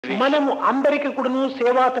beneficial. మనము అందరికీ కూడాను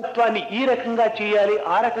సేవాతత్వాన్ని ఈ రకంగా చేయాలి,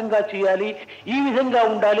 ఆ రకంగా చేయాలి, ఈ విధంగా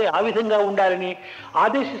ఉండాలి, ఆ విధంగా ఉండాలని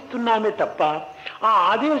ఆదేశిస్తున్నామే తప్ప ఆ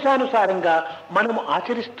ఆదేశానుసారంగా మనం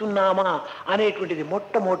ఆచరిస్తున్నామా అనేటువంటిది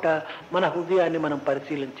మొట్టమొదట మన హృదయాన్ని మనం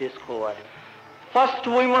పరిశీలన చేసుకోవాలి. First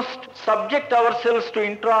we must subject ourselves to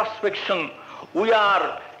introspection. We are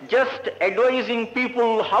just advising people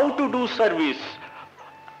how to do service,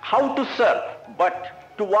 how to serve, but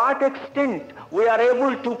to what extent we are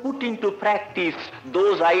able to put into practice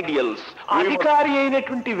those ideals. అధికారి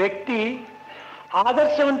అయినటువంటి వ్యక్తి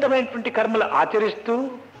ఆదర్శవంతమైనటువంటి కర్మలు ఆచరిస్తూ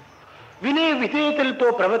వినయ విధేయతలతో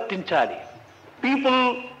ప్రవర్తించాలి. People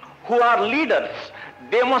who are leaders,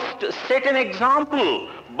 they must set an example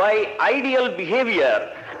by ideal behavior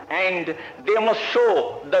and they must show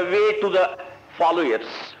the way to the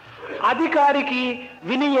followers. అధికారికి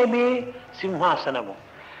వినయమే సింహాసనము.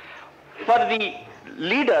 For the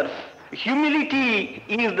leaders, humility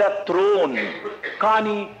is the throne.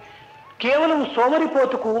 కానీ కేవలం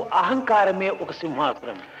సోమరిపోతుకు అహంకారమే ఒక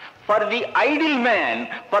సింహాసనం. For the idle man,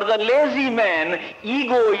 for the lazy man,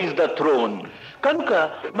 ego is the throne. కనుక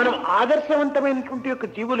మనం ఆదర్శవంతమైనటువంటి యొక్క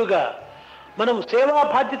జీవులుగా, మనం సేవా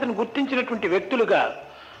బాధ్యతను గుర్తించినటువంటి వ్యక్తులుగా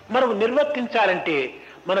మనం నిర్వర్తించాలంటే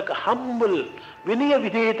మనకు హంబుల్ వినయ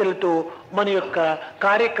విధేయతలతో మన యొక్క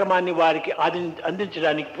కార్యక్రమాన్ని వారికి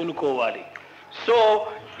అందించడానికి పూనుకోవాలి. So,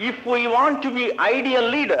 if we want to be ideal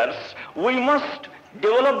leaders, we must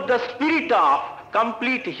develop the spirit of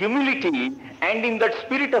complete humility, and in that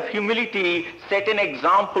spirit of humility set an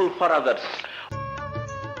example for others.